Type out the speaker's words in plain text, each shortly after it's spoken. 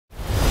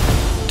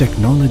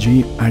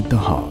Technology at the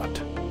heart.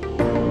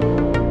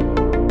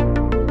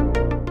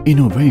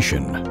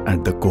 Innovation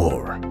at the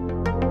core.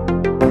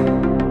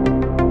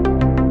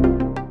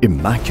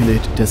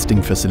 Immaculate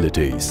testing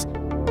facilities.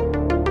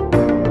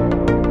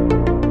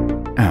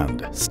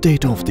 And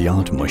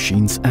state-of-the-art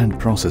machines and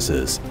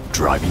processes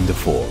driving the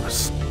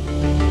force.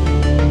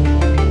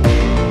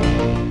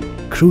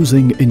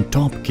 Cruising in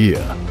top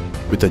gear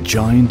with a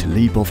giant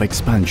leap of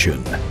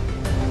expansion.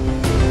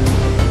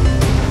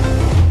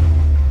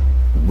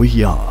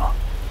 We are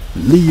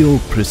Leo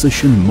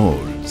Precision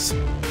Molds.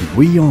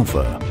 We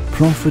offer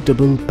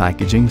profitable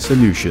packaging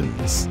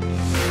solutions.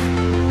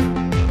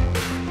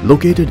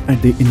 Located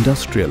at the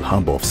industrial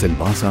hub of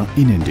Silvassa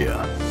in India,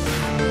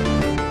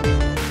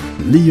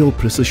 Leo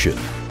Precision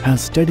has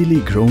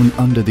steadily grown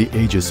under the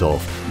aegis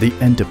of the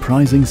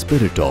enterprising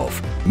spirit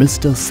of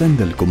Mr.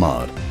 Sendil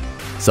Kumar,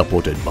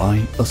 supported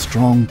by a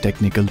strong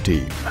technical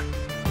team.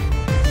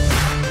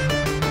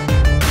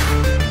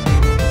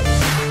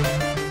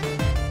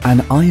 An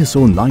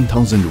ISO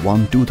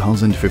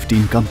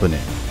 9001-2015 company.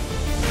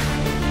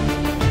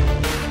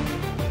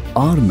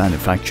 Our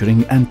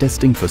manufacturing and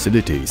testing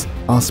facilities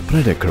are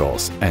spread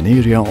across an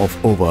area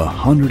of over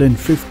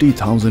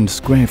 150,000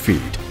 square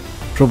feet,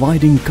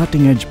 providing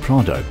cutting-edge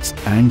products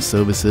and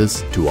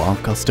services to our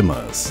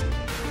customers.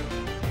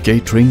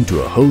 Catering to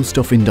a host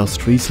of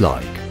industries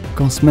like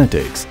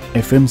cosmetics,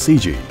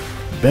 FMCG,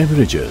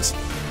 beverages,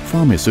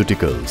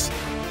 pharmaceuticals,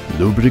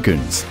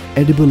 lubricants,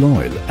 edible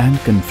oil and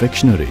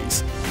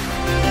confectionaries.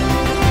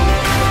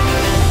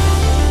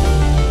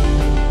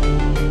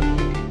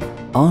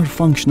 Our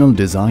functional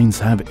designs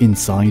have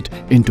insight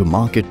into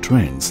market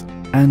trends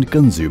and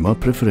consumer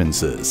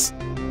preferences.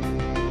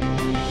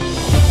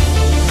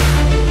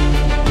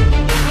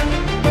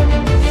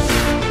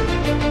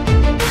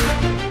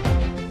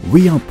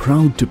 We are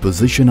proud to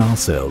position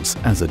ourselves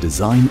as a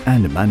design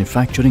and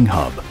manufacturing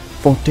hub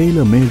for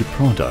tailor-made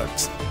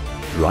products,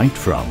 right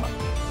from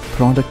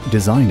product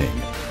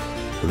designing,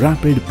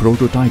 rapid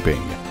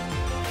prototyping,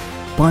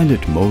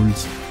 pilot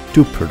molds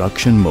to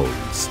production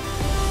molds.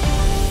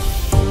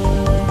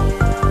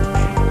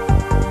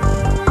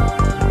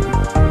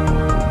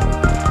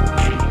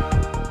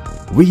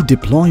 We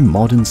deploy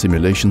modern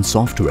simulation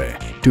software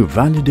to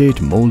validate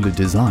mold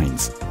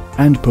designs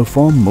and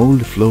perform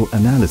mold flow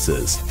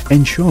analysis,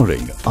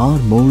 ensuring our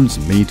molds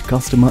meet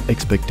customer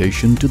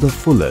expectation to the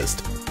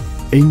fullest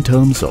in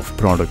terms of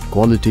product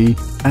quality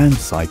and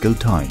cycle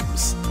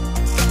times.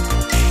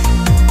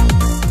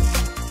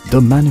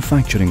 The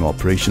manufacturing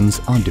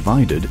operations are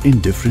divided in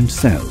different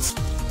cells,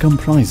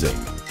 comprising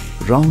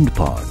round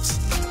parts,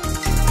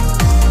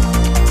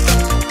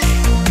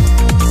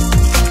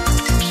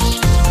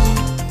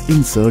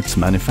 inserts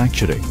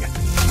manufacturing,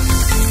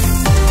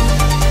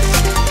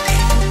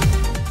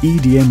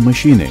 EDM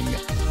machining,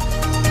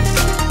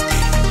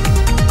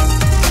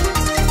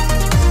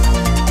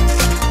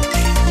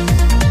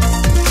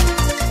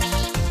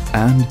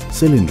 and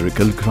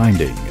cylindrical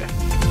grinding.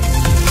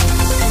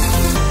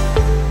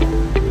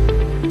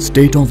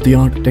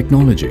 State-of-the-art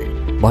technology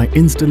by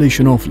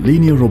installation of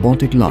linear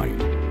robotic line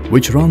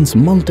which runs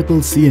multiple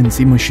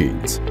CNC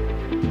machines.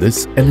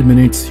 This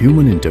eliminates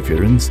human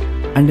interference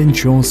and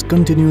ensures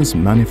continuous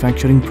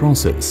manufacturing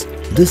process.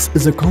 This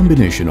is a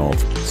combination of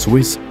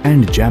Swiss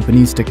and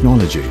Japanese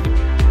technology.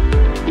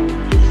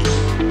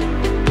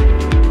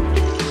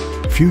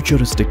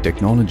 Futuristic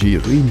technology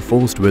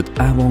reinforced with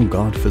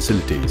avant-garde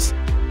facilities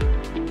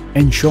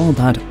ensure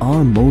that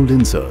our mold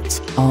inserts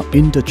are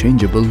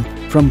interchangeable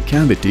from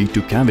cavity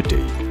to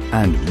cavity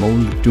and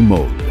mold to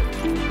mold.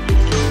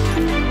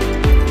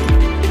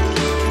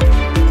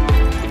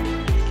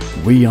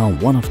 We are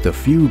one of the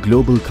few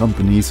global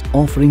companies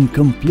offering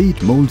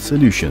complete mold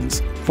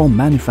solutions for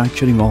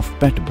manufacturing of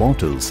PET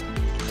bottles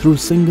through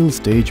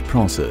single-stage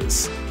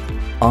process.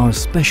 Our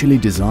specially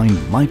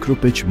designed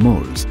micro-pitch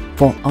molds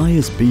for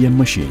ISBM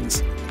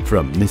machines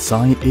from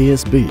Nisai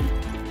ASB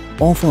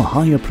offer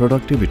higher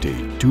productivity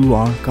to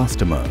our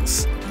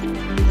customers.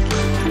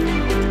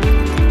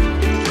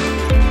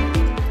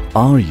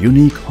 Our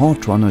unique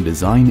hot runner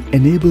design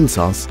enables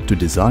us to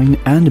design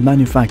and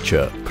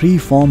manufacture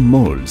preform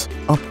molds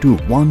up to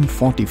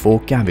 144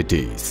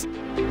 cavities.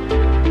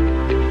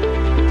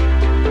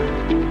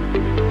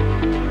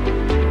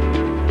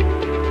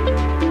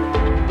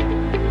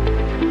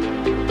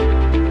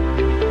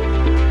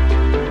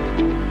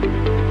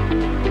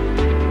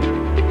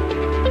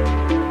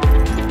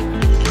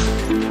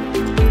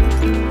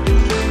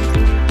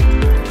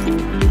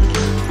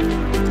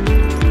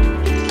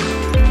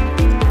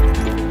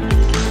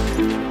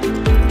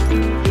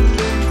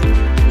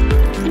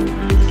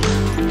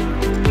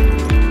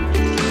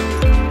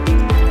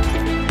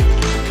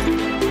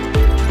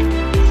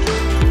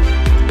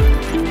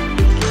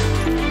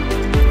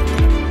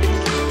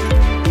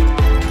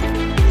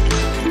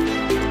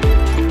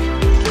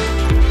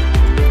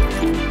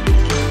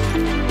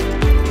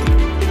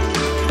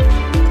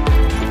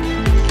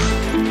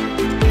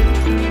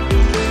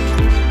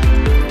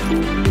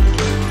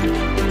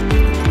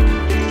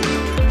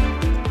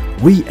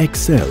 We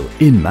excel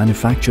in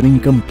manufacturing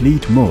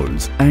complete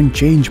molds and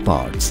change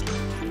parts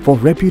for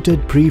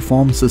reputed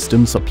preform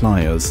system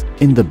suppliers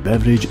in the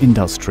beverage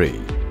industry.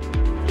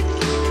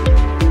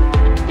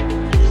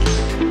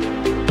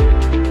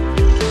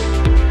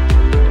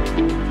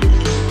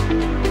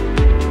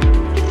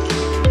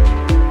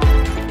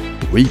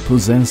 We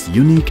possess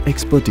unique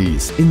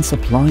expertise in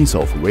supplies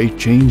of weight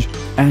change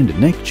and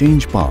neck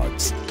change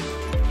parts,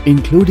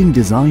 including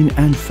design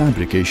and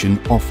fabrication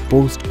of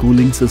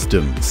post-cooling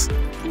systems.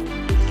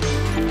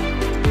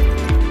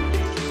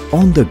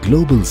 On the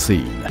global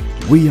scene,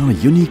 we are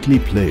uniquely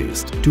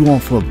placed to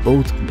offer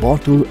both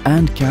bottle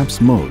and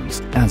caps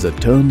molds as a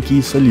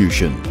turnkey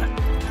solution.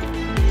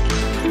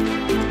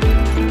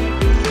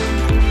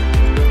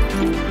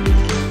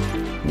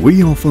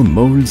 We offer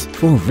molds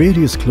for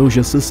various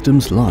closure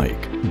systems like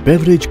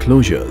beverage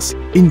closures,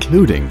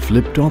 including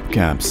flip-top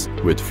caps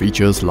with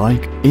features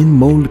like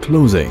in-mold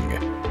closing.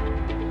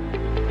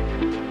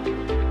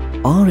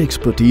 Our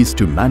expertise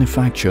to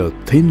manufacture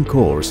thin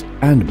cores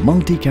and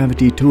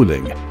multi-cavity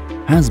tooling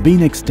has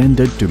been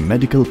extended to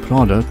medical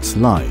products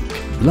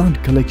like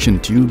blood collection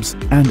tubes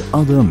and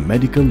other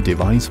medical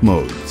device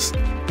molds.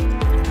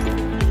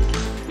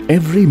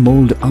 Every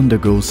mold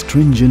undergoes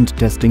stringent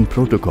testing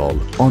protocol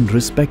on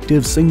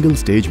respective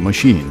single-stage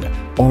machine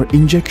or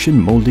injection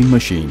molding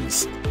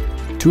machines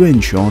to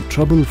ensure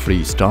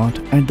trouble-free start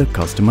at the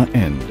customer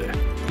end.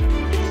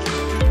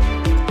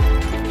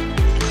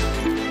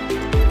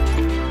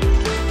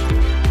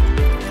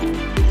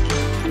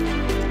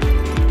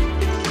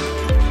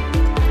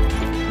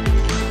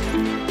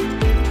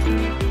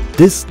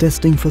 This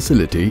testing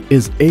facility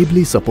is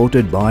ably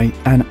supported by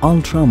an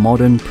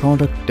ultra-modern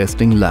product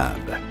testing lab.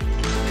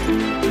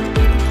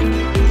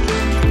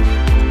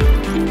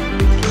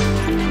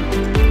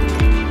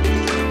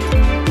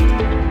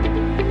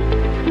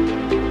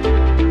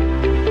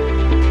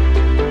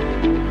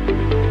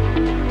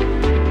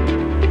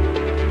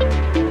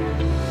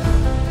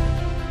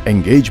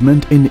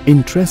 Engagement in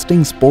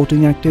interesting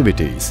sporting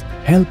activities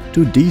help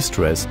to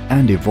de-stress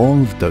and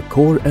evolve the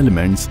core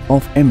elements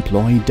of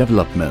employee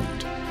development.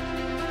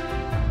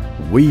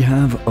 We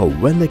have a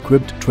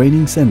well-equipped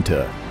training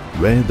center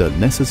where the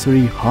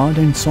necessary hard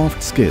and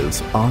soft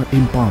skills are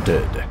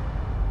imparted.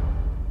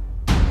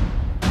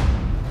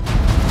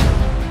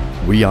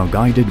 We are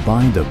guided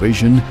by the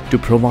vision to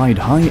provide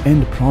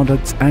high-end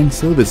products and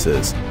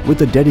services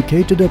with a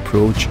dedicated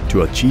approach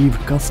to achieve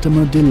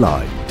customer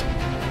delight.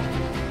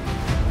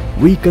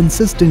 We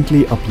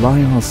consistently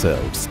apply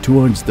ourselves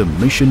towards the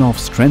mission of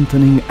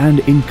strengthening and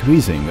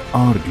increasing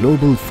our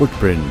global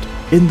footprint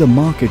in the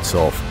markets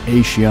of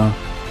Asia,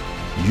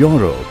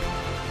 Europe,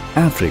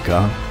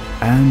 Africa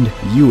and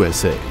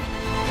USA.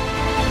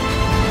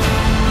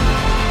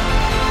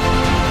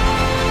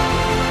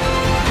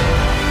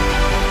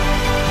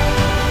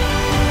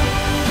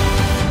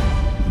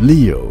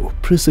 Leo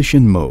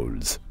Precision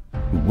Molds.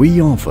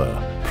 We offer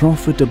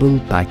profitable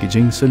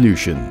packaging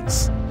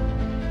solutions.